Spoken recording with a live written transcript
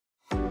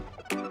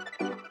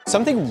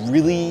Something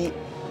really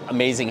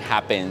amazing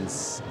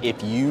happens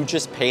if you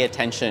just pay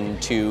attention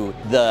to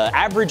the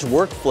average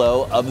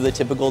workflow of the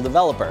typical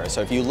developer. So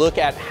if you look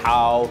at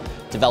how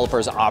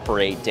developers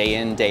operate day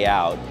in, day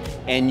out,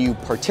 and you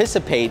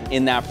participate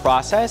in that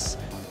process,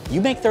 you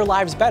make their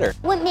lives better.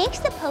 What makes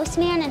the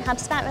Postman and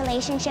HubSpot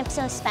relationship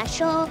so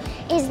special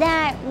is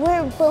that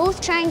we're both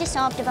trying to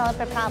solve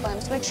developer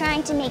problems. We're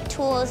trying to make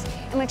tools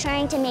and we're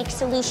trying to make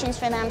solutions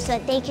for them so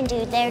that they can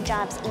do their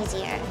jobs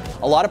easier.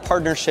 A lot of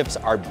partnerships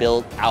are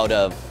built out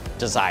of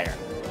desire.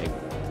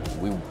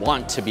 We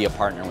want to be a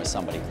partner with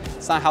somebody.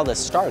 It's not how this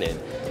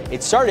started.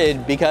 It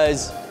started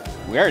because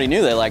we already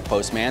knew they liked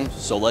Postman,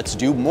 so let's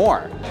do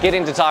more.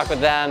 Getting to talk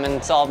with them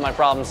and solve my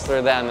problems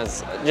through them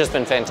has just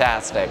been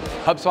fantastic.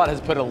 HubSpot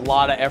has put a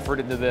lot of effort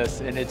into this,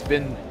 and it's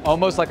been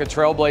almost like a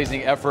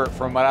trailblazing effort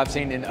from what I've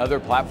seen in other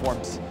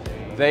platforms.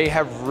 They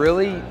have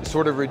really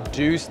sort of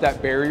reduced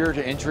that barrier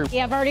to entry.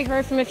 Yeah, I've already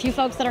heard from a few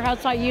folks that are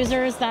HubSpot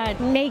users that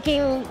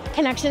making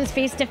connections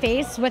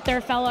face-to-face with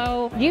their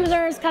fellow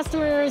users,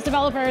 customers,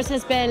 developers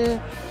has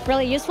been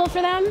really useful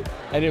for them.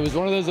 And it was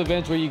one of those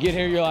events where you get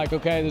here, you're like,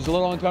 okay, there's a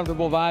little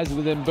uncomfortable vibes,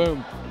 but then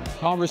boom,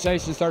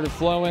 conversation started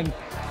flowing.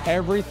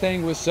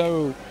 Everything was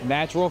so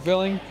natural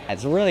feeling.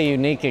 It's a really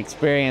unique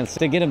experience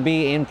to get to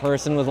be in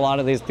person with a lot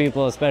of these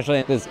people, especially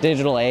in this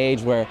digital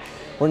age where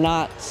we're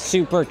not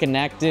super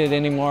connected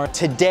anymore.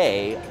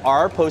 Today,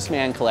 our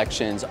Postman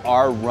collections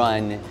are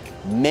run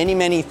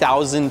many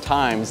thousand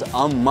times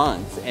a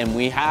month, and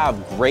we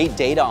have great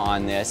data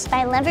on this.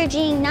 By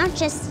leveraging not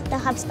just the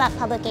HubSpot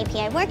Public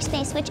API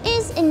Workspace, which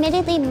is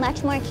admittedly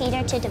much more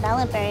catered to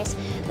developers,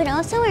 but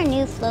also our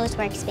new Flows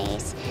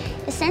Workspace.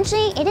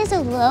 Essentially, it is a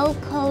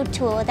low-code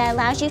tool that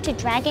allows you to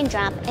drag and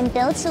drop and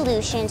build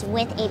solutions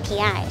with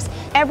APIs.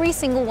 Every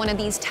single one of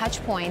these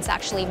touch points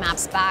actually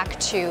maps back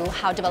to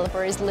how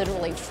developers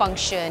literally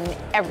function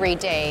every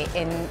day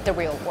in the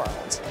real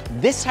world.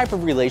 This type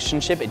of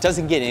relationship, it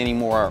doesn't get any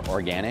more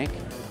organic.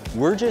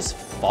 We're just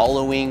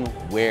following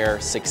where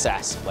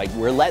success, like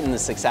we're letting the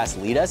success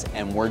lead us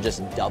and we're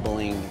just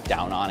doubling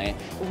down on it.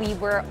 We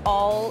were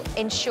all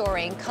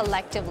ensuring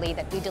collectively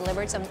that we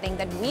delivered something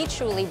that we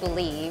truly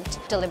believed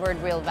delivered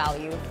real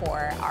value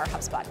for our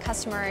HubSpot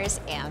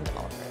customers and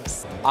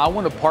developers. I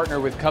want to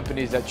partner with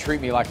companies that treat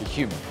me like a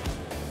human,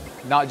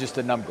 not just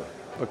a number,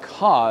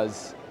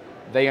 because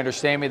they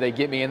understand me, they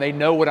get me, and they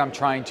know what I'm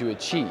trying to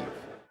achieve.